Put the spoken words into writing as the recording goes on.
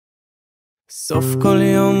סוף כל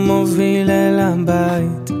יום מוביל אל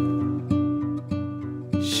הבית,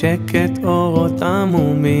 שקט אורות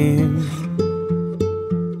עמומים,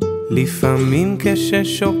 לפעמים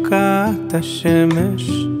כששוקעת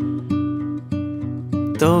השמש,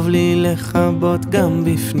 טוב לי לחבות גם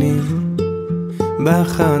בפנים,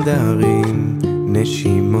 בחדרים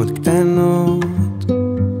נשימות קטנות,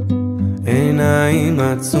 עיניים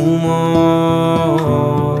עצומות,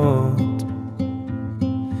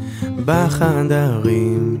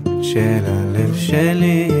 בחדרים של הלב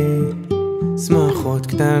שלי, שמחות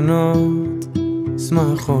קטנות,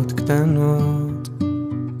 שמחות קטנות.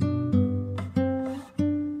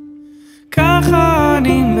 ככה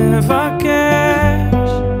אני מבקש,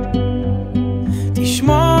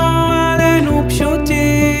 תשמור עלינו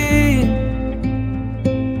פשוטים,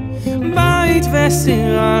 בית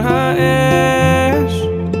וסיר על האש,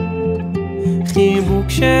 חיבוק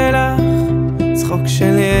שלך, צחוק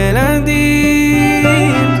של ילדים.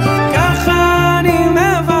 ככה אני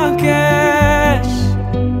מבקש,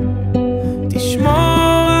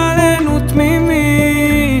 תשמור עלינו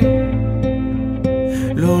תמימים,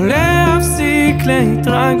 לא להפסיק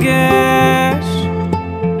להתרגש,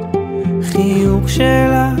 חיוך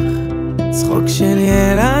שלך, צחוק של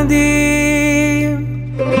ילדים.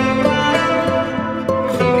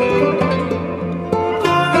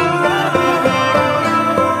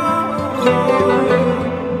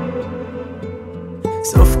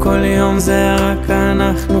 סוף כל יום זה רק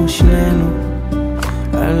אנחנו שנינו,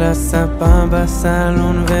 על הספה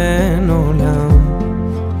בסלון ואין עולם.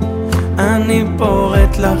 אני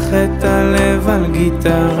פורט לך את הלב על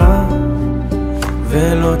גיטרה,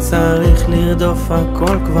 ולא צריך לרדוף,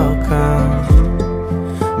 הכל כבר כאן.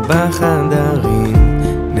 בחדרים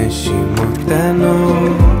נשימות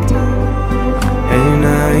קטנות,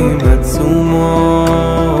 עיניים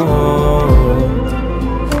עצומות,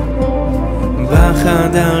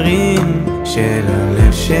 בחדרים של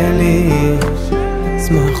הלב שלי,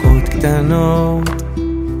 שמחות קטנות,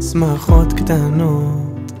 שמחות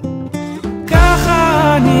קטנות.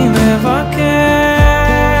 ככה אני מבקש,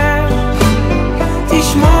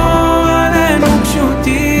 תשמור עלינו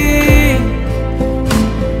פשוטים,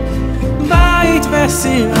 בית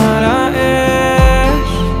וסיר על האש,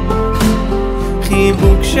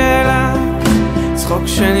 חיבוק שלך, צחוק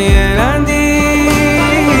של ילדים.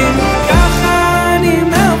 ככה אני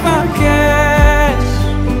מבקש,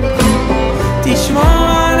 תשמור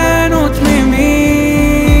עלינו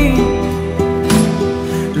תמימים,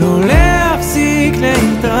 לא להפסיק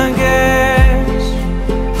להתרגש,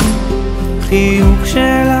 חיוך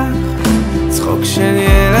שלך, צחוק של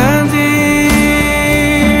ילדים.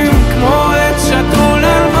 כמו עץ שתול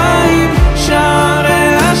על מים, שער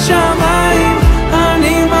אל השמיים,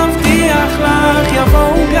 אני מבטיח לך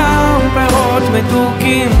יבואו גם פירות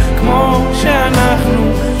מתוקים, כמו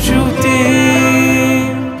שאנחנו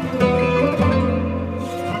פשוטים.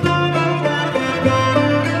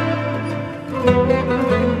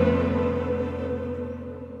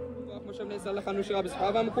 לכנו שירה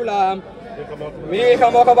בשכבה מכולם, מי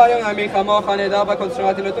כמוך בעליונה, מי כמוך נהדר בקודש,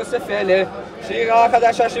 שמעתי לו תוסף אלה, שירה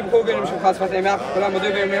חדשה שיבחו גלים שמחה שפתיהם יחד, כולם מודו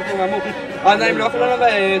והם יחו ממוך, עניים לא יכולו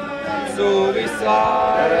לבית. צור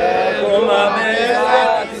ישראל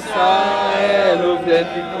וממלכת ישראל, ובני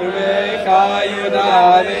תקומך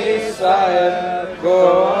יהודה וישראל,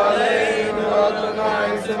 גואלנו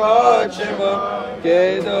אדוני צבאות שמו,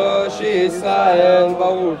 קדוש ישראל,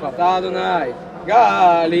 ברוך אתה אדוני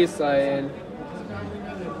גאל ישראל.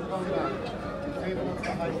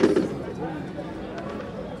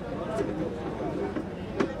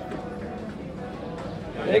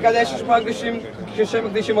 יקדש שמו הקדושים כשם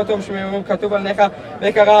מקדישים אותו ושמם כתוב על נכה,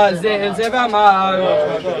 וקרא זה אל זה ואמר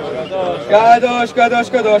קדוש קדוש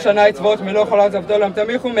קדוש ענה צבאות מלוך עולם זבתו לעולם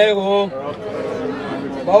תמיך ומרו,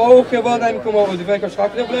 ברוך כבוד המקומו ודברי קושך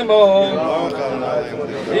כתוב לאמור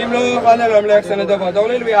אם לא חנה אלוהים ליחסן לדור ודור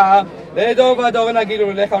ללוויה, לדור ודור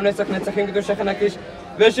נגילו לך ונצח נצחים קדושך נקיש,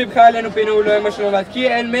 ושבך אלינו פינו אלוהים השלום ועד, כי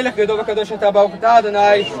אין מלך גדול וקדוש אתה, ברוך אתה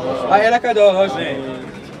אדוני האל הקדוש.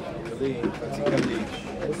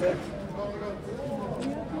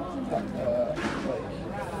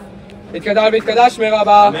 התקדל והתקדש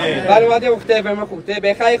מרבה, ואנו עד ירוכתה ומלכותה,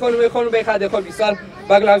 באחד יכולנו ויכולנו באחד יכול בישראל,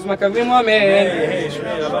 בגלל זמקבים אמן.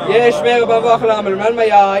 יש מרבה ואוכל לעמל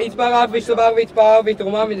מלמיה, יתברך וישתבח ויתפאר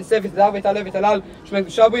ויתרומם ויתסף ויתדר ויתעלה ויתעלל, שמי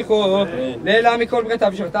קדושה בריחו, לעילה מכל בריתיו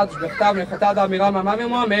ושבתיו ושבחתיו ולכתיו ואמירה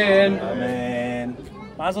מאמם אמן. אמן.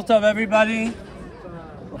 Mazel tov everybody.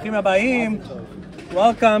 ברוכים הבאים.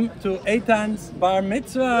 Welcome to Eitan's Bar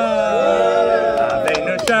Mitzvah.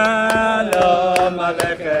 Avinu Shalom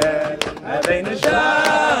Aleichem. Avinu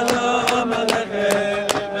Shalom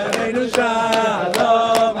Aleichem. Avinu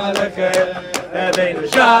Shalom Aleichem. Avinu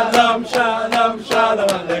Shalom, Shalom, Shalom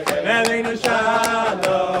Aleichem. Avinu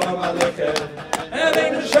Shalom Aleichem.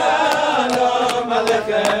 Avinu Shalom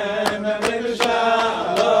Aleichem. Avinu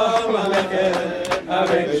Shalom Aleichem.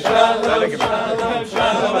 Avinu Shalom, Shalom,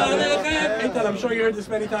 Shalom Aleichem. Eitan, I'm sure you heard this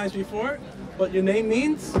many times before, but your name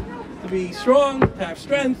means to be strong, to have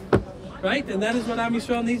strength, right? And that is what Am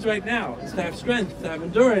Yisrael needs right now, is to have strength, to have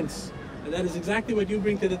endurance. And that is exactly what you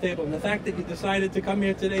bring to the table. And the fact that you decided to come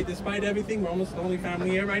here today, despite everything, we're almost the only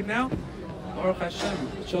family here right now, Baruch Hashem,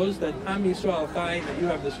 it shows that Am Yisrael Chai, that you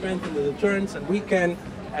have the strength and the deterrence, and we can,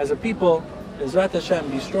 as a people, Bezrat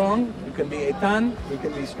Hashem, be strong. You can be Eitan, we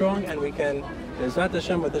can be strong, and we can, Bezrat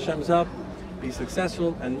Hashem, with Hashem's help, be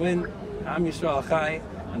successful and win. Am Yisrael Chai.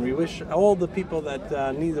 And we wish all the people that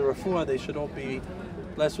need the refuah, they should all be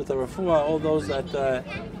blessed with the refuah. All those that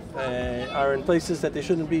are in places that they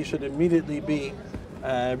shouldn't be should immediately be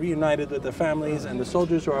reunited with their families. And the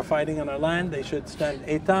soldiers who are fighting on our land, they should stand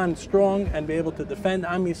Eitan, strong, and be able to defend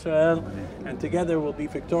Am Yisrael. And together we'll be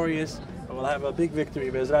victorious, and we'll have a big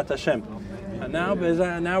victory, Bezrat Hashem. And now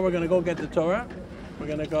we're going to go get the Torah. We're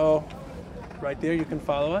going to go right there. You can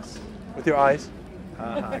follow us with your eyes.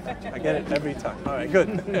 I get it every time. All right, good.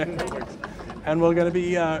 And we're going to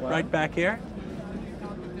be right back here.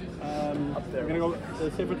 We're going to go, the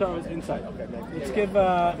Sefer Torah is inside. Okay. Let's give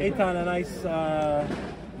Eitan a nice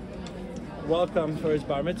welcome for his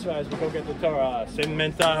bar mitzvah as we go get the Torah. Sin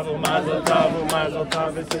mentav u'mazel tov u'mazel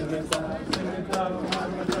tov sin mentav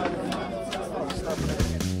u'mazel tov.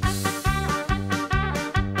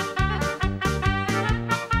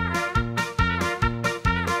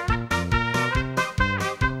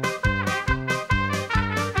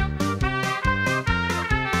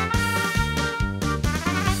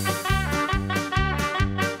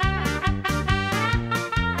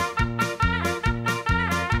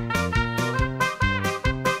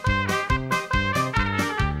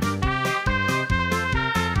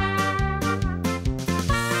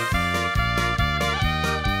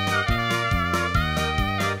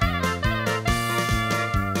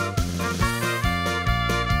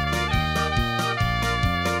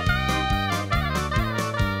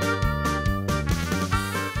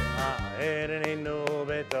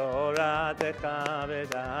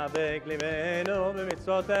 ודבק ליבנו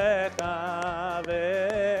במצוותיך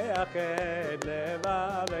ואחד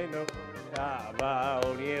לבבינו אהבה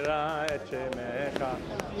וליראה את שמך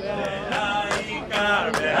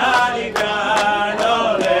והעיקר לא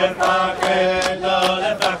לפחד לא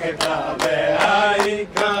לפחד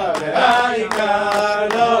והעיקר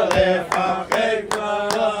לא לפחד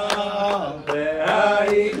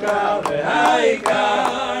והעיקר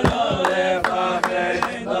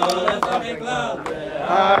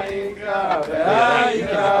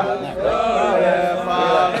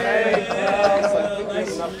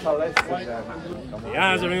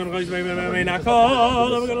Ja, ze willen nog eens mee naar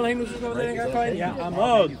Kotel. We gaan alleen nog eens naar ja,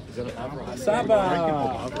 Amod. Saba.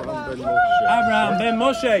 Abraham ben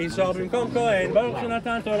Moshe. Yisrael במקום כהן. ברוך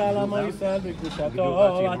שנתן תורה לעמו ישראל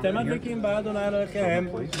בקדושתו. אתם מדליקים באדוני אלוהיכם.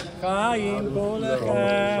 חיים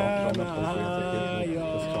כולכם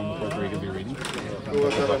היום.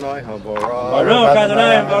 Baruch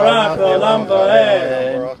Adonai Baruch Olam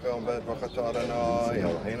Vaed. Baruch Adonai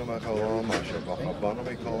Eloheinu melech haolam asher b'chabanu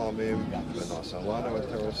mikol hamim v'nasa lanu et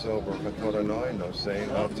toraso. Baruch Adonai nosein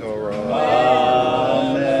haTorah.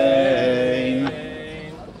 Amen.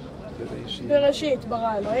 בראשית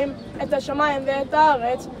ברא אלוהים את השמיים ואת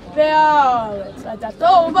הארץ, והארץ הייתה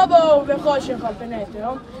תוהו ובוהו וחושך על פני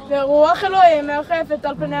תהום, ורוח אלוהים מרחפת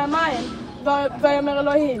על פני המים. ויאמר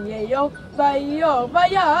אלוהים יהיה אור, ויהיה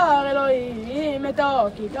וירא אלוהים את האור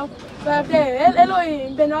כי טוב, ויבדל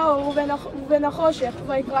אלוהים בין האור ובין החושך,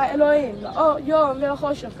 ויקרא אלוהים לאור יום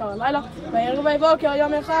ולחושך קרא לילה, ויערב ויבוקר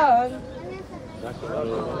יום אחד. Baruch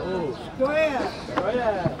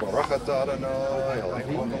Adonai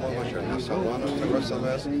Eloheinu melech haolam asher nasa lanu et toraso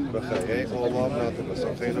b'chayei olam natan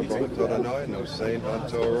v'socheinu. Baruch Adonai nosein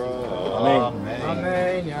haTorah.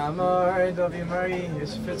 Amen. Yamar Dovi Mari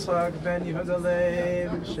Yosef Yitzchak ben Yehuda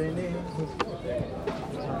Leib Sheni.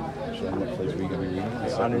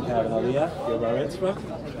 We're honored to have Aliyah, your bar mitzvah.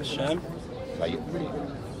 Hashem.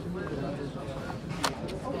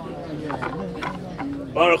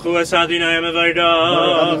 Baruch Hu es Adonai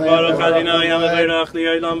Mevaydach, Baruch Adonai Mevaydach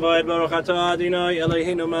li'olam va'ed, Baruch Atah Adonai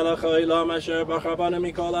Eloheinu melech haolam asher b'chabanu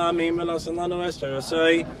mikol ha'amim v'nasan lanu es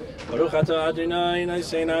torasoi, Baruch Atah Adonai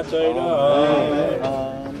nosein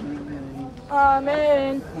haTorah.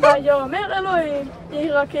 אמן. ויאמר אלוהים יהי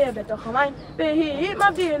רקיע בתוך המים, ויהי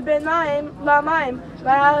מבדיל בין מים למים,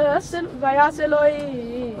 ויעש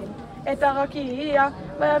אלוהים את הרקיע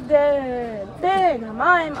והבדל בין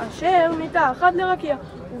המים אשר מתחת לרקיע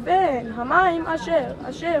ובין המים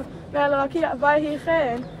אשר מעל רקיע ויהי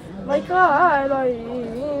כן ויקרא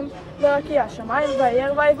אלוהים לרקיע שמיים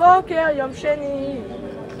וירא ויהי בוקר יום שני.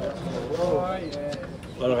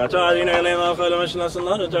 ברוך אתה אדינו אלוהינו מלך שנתן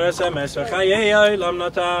לנו תורה אמס וחיי העולם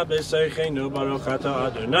נטע בשכנו ברוך אתה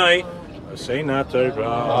אדוני עושנה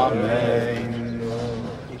טובה. אמן.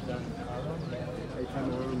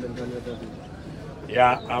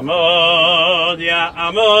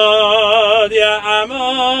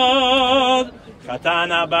 יעמוד חתן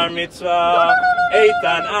הבר מצווה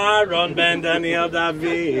איתן אהרון בן דניאל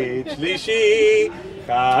דוד שלישי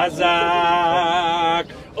חזק.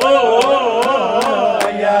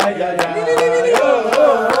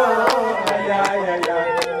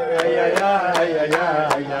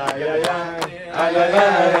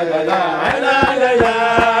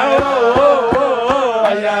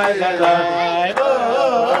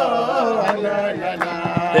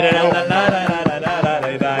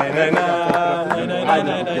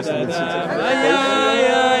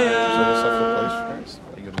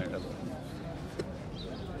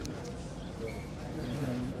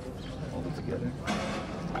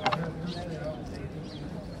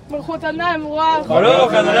 ברוך אדוני מבורך.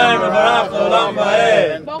 ברוך אדוני מבורך לעולם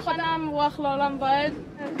ועד. ברוך אדוני מבורך לעולם ועד.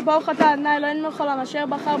 ברוך אתה אדוני אלוהינו מלך העולם אשר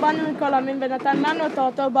בחר בנו מכל העמים ונתן לנו את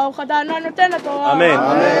תורתו. ברוך אתה אדוני נותן התורה. אמן.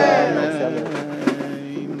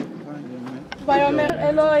 ויאמר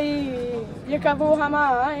אלוהים יקבעו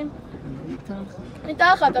המים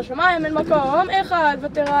מתחת השמיים אין מקום אחד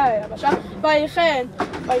ותראה היבשה ויהי כן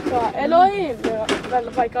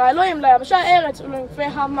ויקרא אלוהים ליבשה ארץ ולגופי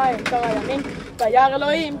המים קרא ימים וירא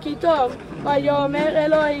אלוהים כי טוב ויאמר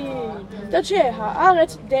אלוהים תדשא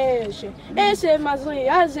הארץ דשא עשב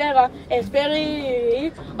מזריע זרע עץ פרי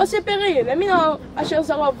עושה פרי למינו אשר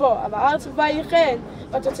זרעו בו על הארץ ויהי כן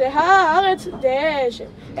ותצא הארץ דשא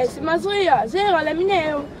עשב מזריע זרע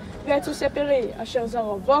למינו ועץ עושה פרי אשר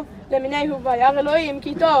זרעו בו למיניהו וירא אלוהים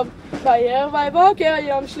כי טוב וירא ויהי בוקר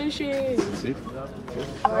יום שלישי.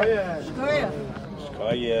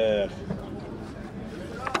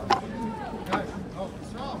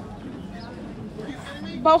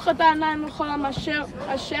 ברוך אתה אדוני מלך העולם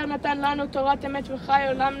אשר נתן לנו תורת אמת וחי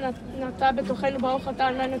עולם נטע בתוכנו. ברוך אתה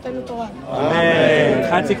אדוני נותן תורה.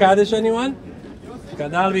 אמן. חצי קדש anyone?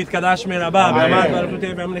 גדל והתקדש מרבה, ועמד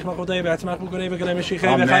ברכותי והמליך מלכותי והצמח מלכותי וגלי משיחי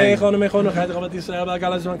וחיי יכונו מכונו חיית רבת ישראל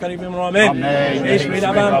והגל הזמן קריב אמרו אמן. איש מיד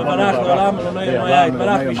אבם וברך לעולם ולמי ומיה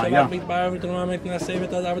יתברך וישלח ויתברר ותנומה מתנשא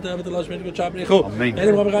ותעזר ותלך ותלוש ותקודשה בריחו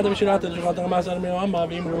אלם רבך ובשירת ושולחת הרמז על מירום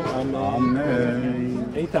ואמרו אמן.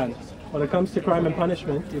 Eitan, when it comes to crime and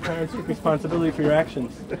punishment, your parents take responsibility for your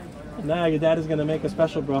actions. Now your dad is going to make a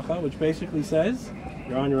special bracha which basically says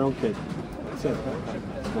you're on your own kid. That's it.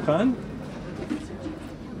 Mukhan?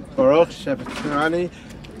 ברוך שפטרני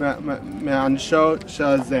מענשו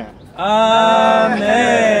של זה. אמן.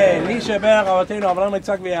 מי שברך אבותינו אברהם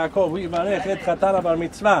יצחק ויעקב הוא יברך את חתן הבר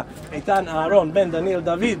מצווה איתן אהרון בן דניאל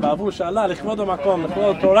דוד בעבור שעלה לכבוד המקום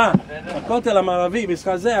לכבוד תורה בכותל המערבי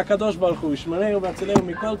בזכות זה הקדוש ברוך הוא ישמרנו ויצילנו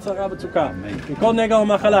מכל צרה וצוקה מכל נגע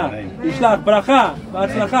ומחלה ישלח ברכה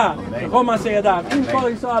והצלחה בכל מעשה ידיו עם כל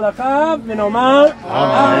ישראל הלכה ונאמר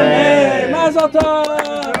אמן. מזל טוב.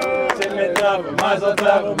 Mazel tov, mazel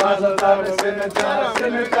tov, mazel tov,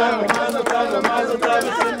 mazel tov, mazel tov,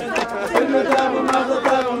 mazel tov, mazel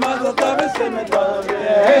tov, mazel tov,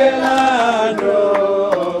 Yehelanu,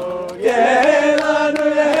 Yehelanu,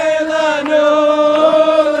 Yehelanu,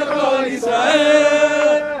 lechol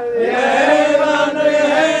Yisrael, Yehelanu,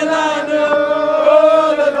 Yehelanu,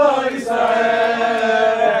 lechol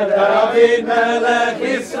Yisrael, David melech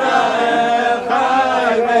Yisrael,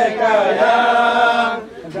 chai vekayam.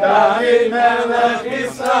 David melech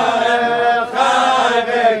Yisrael, chai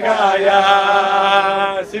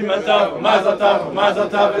vekayam. Siman tov, mazel tov, mazel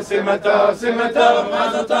tov, siman tov, siman tov,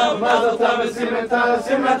 mazel tov, mazel tov, siman tov,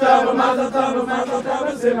 siman tov, mazel tov, mazel tov,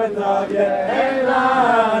 siman tov.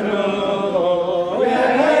 Yehelanu,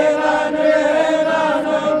 Yehelanu,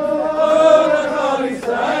 Yehelanu, lechol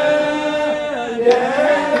Yisrael.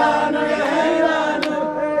 Yehelanu, Yehelanu,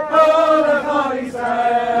 lechol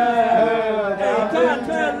Yisrael.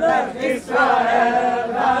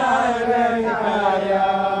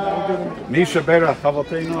 מי שברך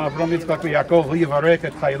אבותינו אברהם יצחק ויעקב הוא יברך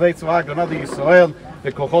את חיילי צבא ההגנה לישראל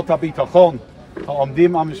וכוחות הביטחון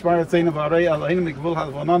העומדים על משמר ארצנו והרי עלינו מגבול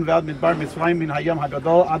הלבנון ועד מדבר מצרים מן הים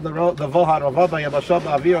הגדול עד לבוא הערבה ביבשה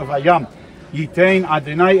באוויר ובים ייתן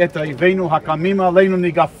אדוני את אויבינו הקמים עלינו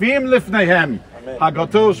ניגפים לפניהם.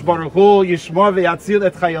 הקדוש ברוך הוא ישמור ויציל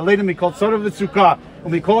את חיילינו מכל צרה וצוקה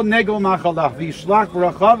ומכל נגע ומחלה וישלח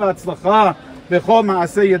ברכה והצלחה בכל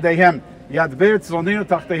מעשה ידיהם. ידבר צלונינו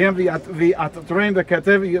תחתיהם ויעטרם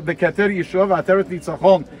בכתר ישועה ועטרת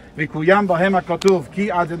ניצחון, ויקוים בהם הכתוב, כי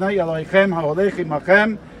אדוני אלוהיכם ההולך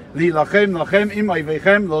עמכם, להילחם לכם עם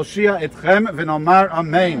אויביכם, להושיע אתכם, ונאמר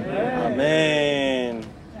אמן. Amen.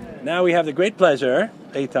 Now we have the great pleasure,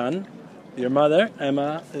 Eitan, your mother,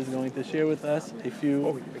 Emma, is going to share with us a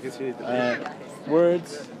few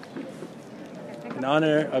words in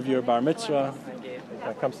honor of your bar mitzvah.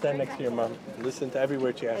 Come stand next to your mom. Listen to every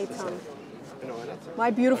word she has to say.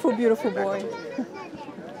 My beautiful, beautiful boy.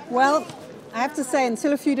 Well, I have to say,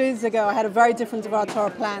 until a few days ago, I had a very different Devar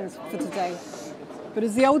Torah plans for today. But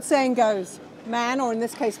as the old saying goes, man, or in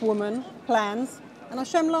this case woman, plans, and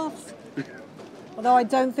Hashem laughs. Although I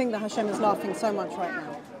don't think that Hashem is laughing so much right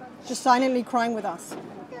now, just silently crying with us.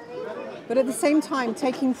 But at the same time,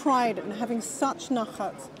 taking pride and having such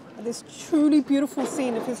nachat at this truly beautiful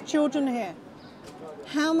scene of his children here.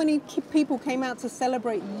 How many people came out to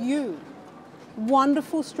celebrate you?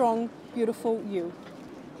 Wonderful, strong, beautiful you.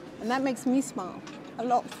 And that makes me smile a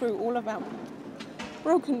lot through all of our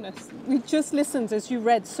brokenness. We just listened as you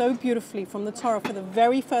read so beautifully from the Torah for the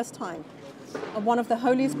very first time of one of the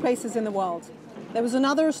holiest places in the world. There was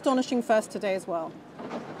another astonishing verse today as well.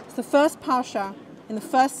 It's the first parsha in the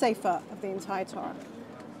first sefer of the entire Torah.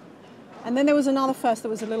 And then there was another verse that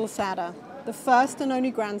was a little sadder. The first and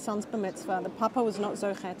only grandson's bar mitzvah. The papa was not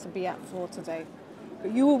zocher to be at for today.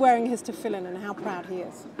 But you were wearing his tefillin, and how proud he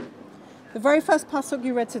is. The very first pasuk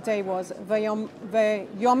you read today was Veyomer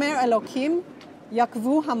Elokim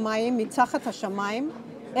Yakvu Hamayim Mitzachat Hashamayim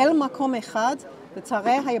El Makom Echad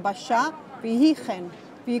V'Tareh Hayabasha V'Hi Chen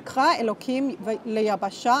V'Yikra Elokim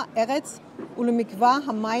LeYabasha Eretz Ulemikva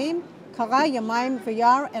Hamayim Kara Yamayim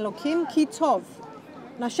V'Yar Elokim Ki Tov.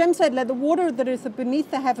 And Hashem said, let the water that is beneath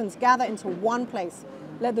the heavens gather into one place.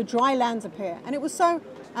 Let the dry lands appear. And it was so.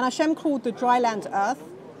 And Hashem called the dry land earth,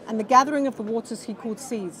 and the gathering of the waters he called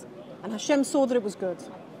seas. And Hashem saw that it was good.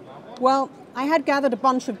 Well, I had gathered a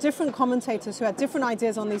bunch of different commentators who had different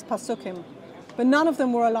ideas on these pasukim, but none of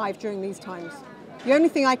them were alive during these times. The only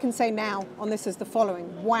thing I can say now on this is the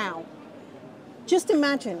following. Wow. Just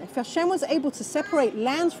imagine, if Hashem was able to separate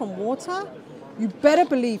lands from water, you better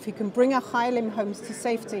believe he can bring our Chayalim homes to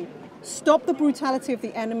safety, stop the brutality of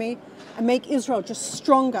the enemy, and make Israel just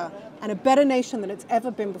stronger and a better nation than it's ever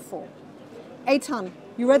been before. Eitan,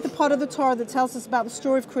 you read the part of the Torah that tells us about the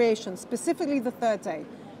story of creation, specifically the third day.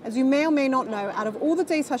 As you may or may not know, out of all the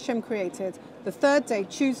days Hashem created, the third day,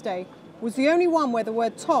 Tuesday, was the only one where the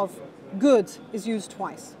word tov, good, is used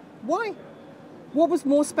twice. Why? What was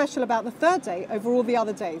more special about the third day over all the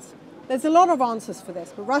other days? There's a lot of answers for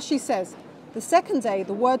this, but Rashi says, the second day,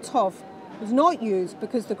 the word tov, was not used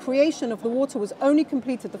because the creation of the water was only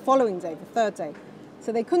completed the following day, the third day.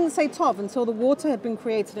 So they couldn't say tov until the water had been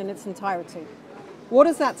created in its entirety. What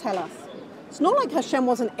does that tell us? It's not like Hashem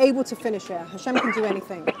wasn't able to finish it. Hashem can do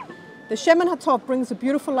anything. The Shem and HaTov brings a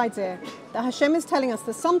beautiful idea that Hashem is telling us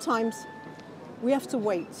that sometimes we have to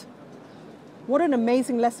wait. What an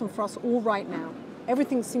amazing lesson for us all right now.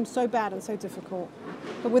 Everything seems so bad and so difficult.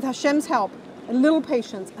 But with Hashem's help, a little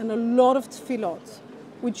patience and a lot of tefillot,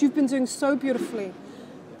 which you've been doing so beautifully,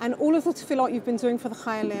 and all of the tefillot you've been doing for the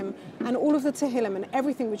Chayalim, and all of the Tehillim and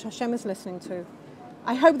everything which Hashem is listening to,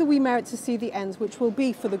 I hope that we merit to see the ends, which will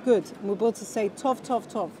be for the good, and we'll be able to say, Tov,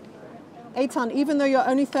 Tov, Tov. Eitan, even though you're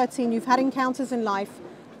only 13, you've had encounters in life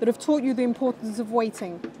that have taught you the importance of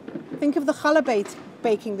waiting. Think of the challah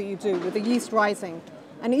baking that you do with the yeast rising,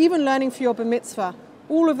 and even learning for your bar mitzvah,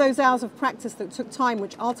 all of those hours of practice that took time,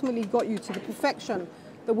 which ultimately got you to the perfection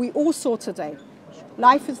that we all saw today.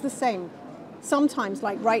 Life is the same. Sometimes,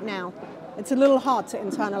 like right now, it's a little hard to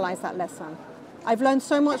internalize that lesson. I've learned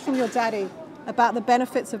so much from your daddy about the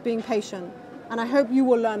benefits of being patient, and I hope you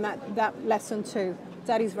will learn that lesson too.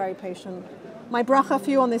 Daddy's very patient. My bracha for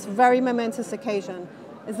you on this very momentous occasion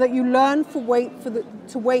is that you learn to wait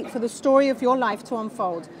for the story of your life to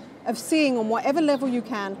unfold, of seeing on whatever level you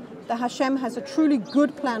can that Hashem has a truly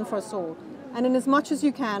good plan for us all, and in as much as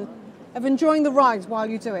you can, of enjoying the ride while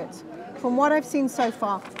you do it. From what I've seen so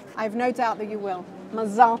far, I have no doubt that you will.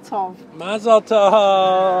 Mazal Tov. Mazal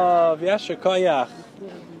Tov. Yasher Koyach.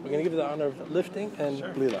 We're going to give you the honor of lifting and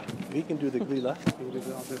glila. We can do the glila.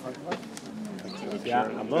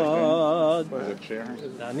 Amod,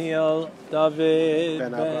 Daniel, David,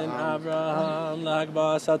 Ben Abraham,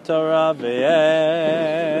 Lagbas HaTorah,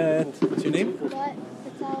 Ve'et. What's your name?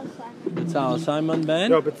 Betzal Simon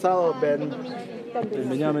Ben? No, Betzal Ben. Ben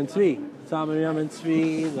Benjamin Tzvi. Betzal Benjamin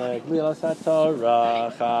Tzvi, Lagbas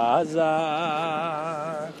HaTorah,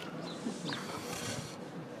 Chazak.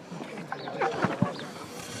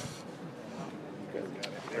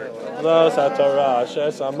 Los HaTorah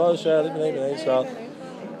Asher Sam Moshe L'Bnei Bnei Yisrael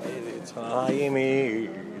Eretz Chaimi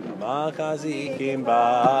Machazikim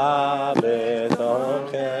Ba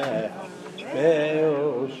B'Tocheh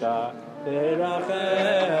Me'usha Deracheh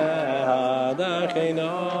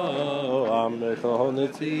Darkeino Amrechol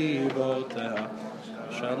Netzivoteh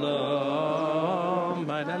Shalom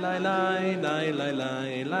Bye la la la la la la la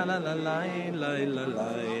la la la la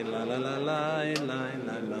la la la la la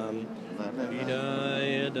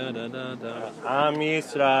Am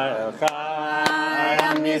Yisrael Chai,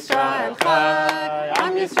 Am Yisrael Chai,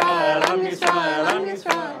 Am Yisrael, Am Yisrael, Am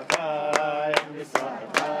Yisrael Chai, Am Yisrael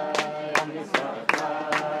Chai, Am Yisrael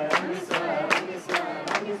Chai, Am Yisrael, Am Yisrael,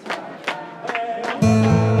 Am Yisrael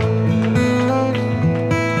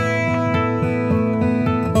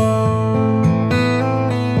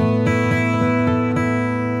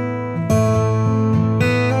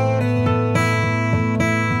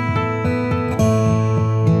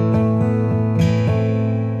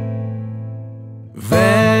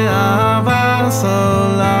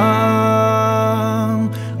Ve'avam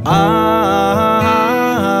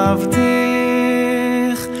avtich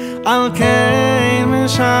al kein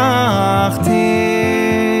meshachtich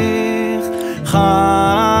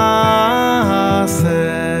chased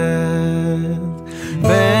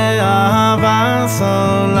ve'avas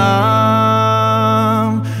olam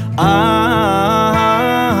avtich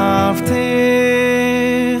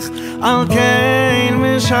al kein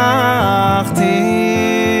meshachtich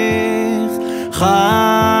chased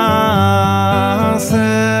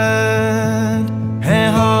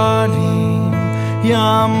heharim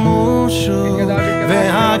yamushu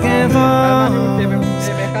ve'hagevos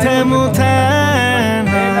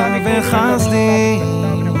temutena vechasdi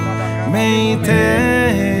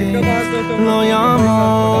meitei lo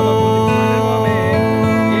yamut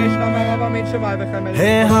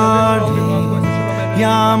heharim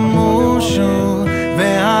yamushu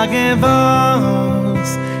ve'hagevos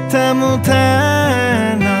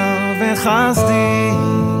temutena vechasdi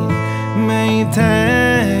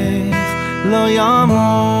meitech lo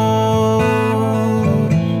yamut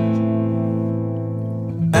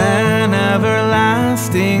an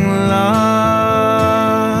everlasting love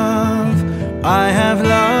I have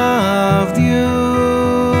loved you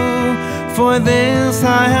for this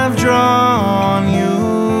I have drawn you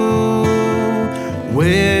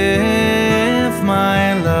with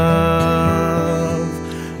my love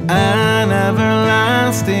an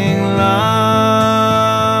everlasting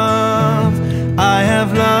love I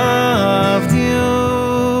have loved you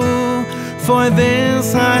for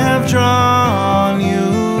this I have drawn you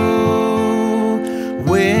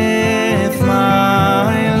with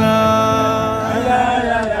my love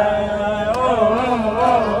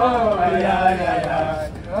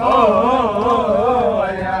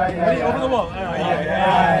over the wall.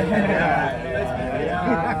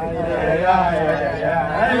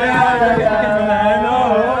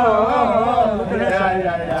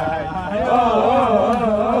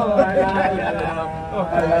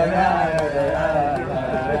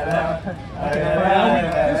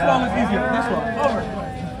 This one was easier. This one. Over.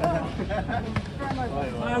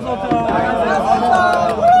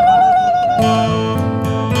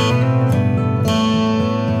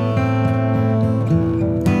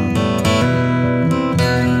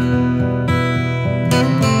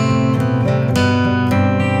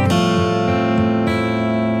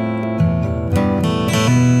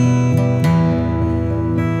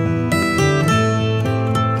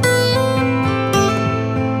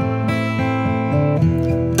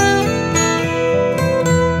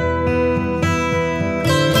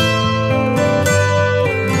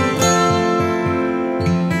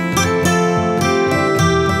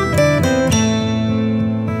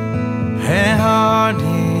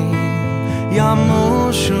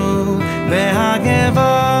 yamushu ve'hagevos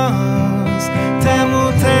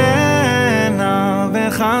temutena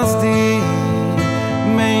vechasdi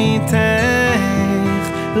meitech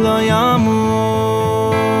lo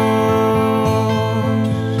yamut.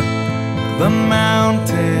 The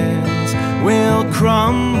mountains will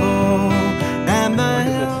crumble and the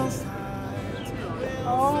hills.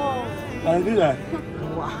 How do you do that?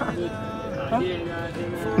 Huh?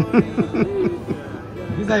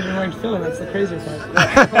 He's not even wearing filler, that's the craziest part.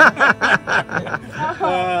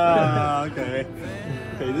 Okay.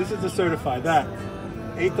 Okay, this is to certify that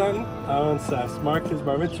Eitan, Aaron Sass, marked his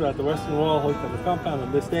bar mitzvah at the western wall, hooked on the compound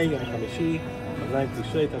on this day, Yom Hamishi, of 9th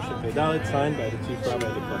Tishrei, Tavshin Pei Dalet, signed by the chief rabbi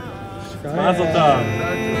of the Kotel. Mazel tov.